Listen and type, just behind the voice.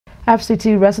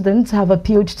FCT residents have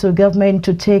appealed to government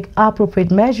to take appropriate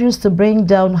measures to bring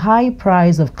down high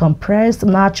price of compressed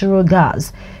natural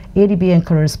gas. ADBN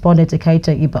Correspondents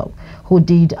Ekaette Ibuot, who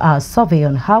did a survey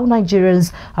on how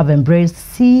Nigerians have embraced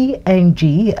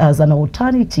CNG as an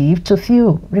alternative to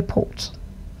fuel, reports.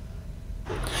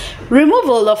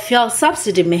 Removal of fuel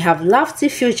subsidy may have lofty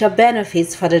future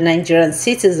benefits for the Nigerian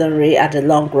citizenry at the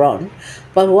long run,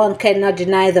 but one cannot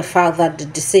deny the fact that the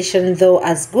decision, though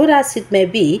as good as it may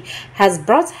be, has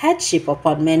brought hardship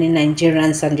upon many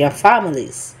Nigerians and their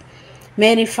families.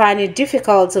 Many find it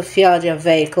difficult to fuel their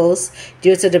vehicles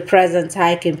due to the present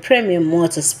hike in premium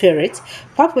motor spirit,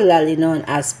 popularly known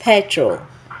as petrol.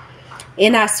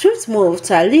 In a swift move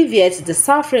to alleviate the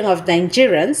suffering of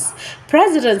Nigerians,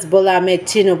 President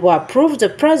Lament approved the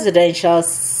presidential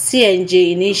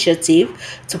CNG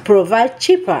initiative to provide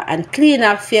cheaper and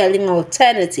cleaner fueling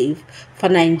alternative for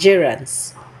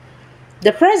Nigerians.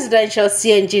 The presidential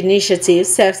CNG initiative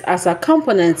serves as a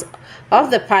component of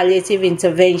the palliative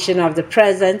intervention of the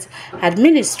present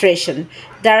administration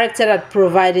directed at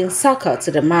providing succor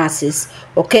to the masses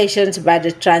occasioned by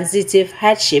the transitive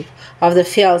hardship of the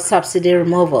fuel subsidy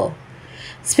removal.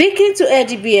 Speaking to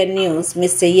ADBN News,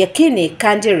 Mr. Yekini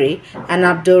Kandiri and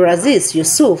Abdulaziz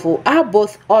Yusuf, who are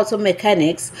both auto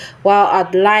mechanics, while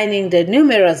outlining the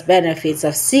numerous benefits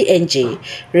of CNG,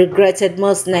 regretted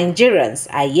most Nigerians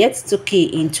are yet to key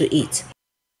into it.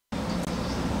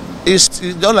 It's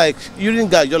not like using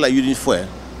gas, just like using fuel.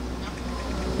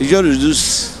 You just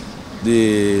reduce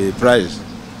the price.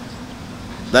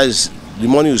 That is the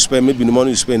money you spend, maybe the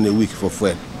money you spend in a week for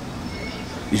fuel.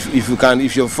 If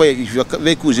your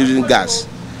vehicle is using gas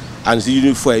and it's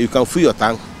using fuel, you can fill your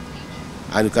tank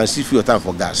and you can still fill your tank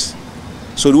for gas.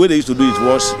 So the way they used to do it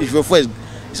was, if your fuel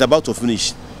is about to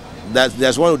finish,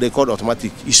 there's one they call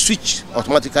automatic. You switch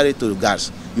automatically to the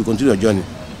gas. You continue your journey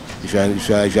if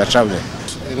you are traveling.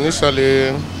 Initially,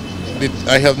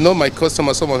 I have known my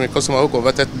customers, some of my customers who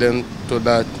converted them to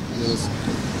that. Yes.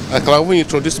 I can even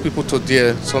introduce people to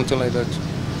there, something like that.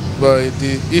 But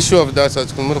the issue of that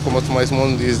is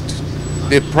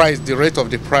the price, the rate of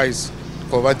the price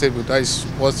convertible. That is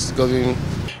what's going.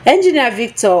 Engineer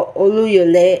Victor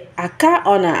Oluyole, a car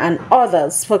owner, and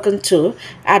others spoken to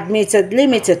admitted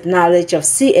limited knowledge of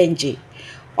CNG.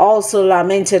 Also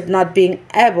lamented not being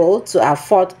able to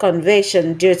afford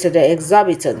conversion due to the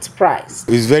exorbitant price.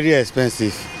 It's very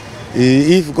expensive.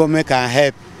 If government can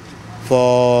help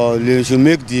to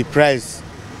make the price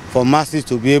for masses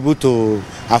to be able to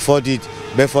afford it,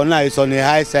 but for now it's on the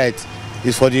high side.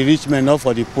 It's for the rich men, not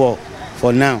for the poor.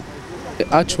 For now.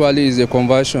 Actually, is a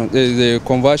conversion. The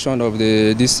conversion of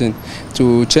this thing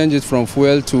to change it from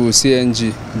fuel to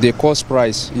CNG. The cost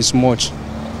price is much.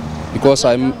 Because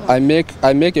I make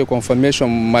a confirmation.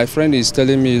 My friend is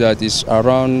telling me that it's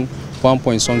around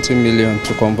 1.something million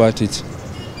to convert it.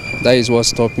 That is what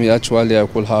stopped me. Actually, I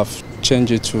could have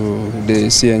changed it to the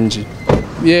CNG.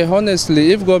 Yeah,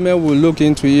 honestly, if government will look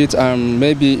into it and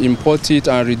maybe import it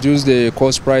and reduce the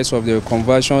cost price of the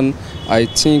conversion, I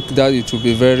think that it will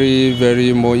be very,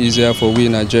 very more easier for we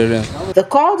Nigerians. The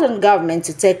called on government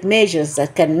to take measures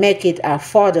that can make it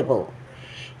affordable.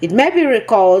 It may be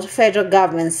recalled federal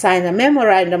government signed a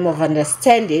memorandum of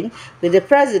understanding with the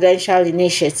Presidential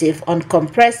Initiative on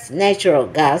Compressed Natural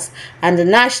Gas and the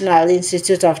National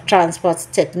Institute of Transport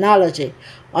Technology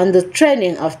on the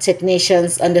training of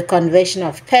technicians on the conversion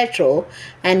of petrol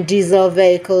and diesel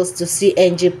vehicles to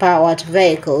CNG-powered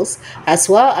vehicles, as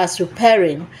well as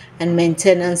repairing and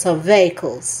maintenance of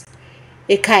vehicles.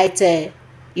 Ekaette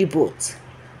Ibuot,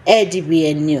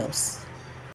 ADBN News.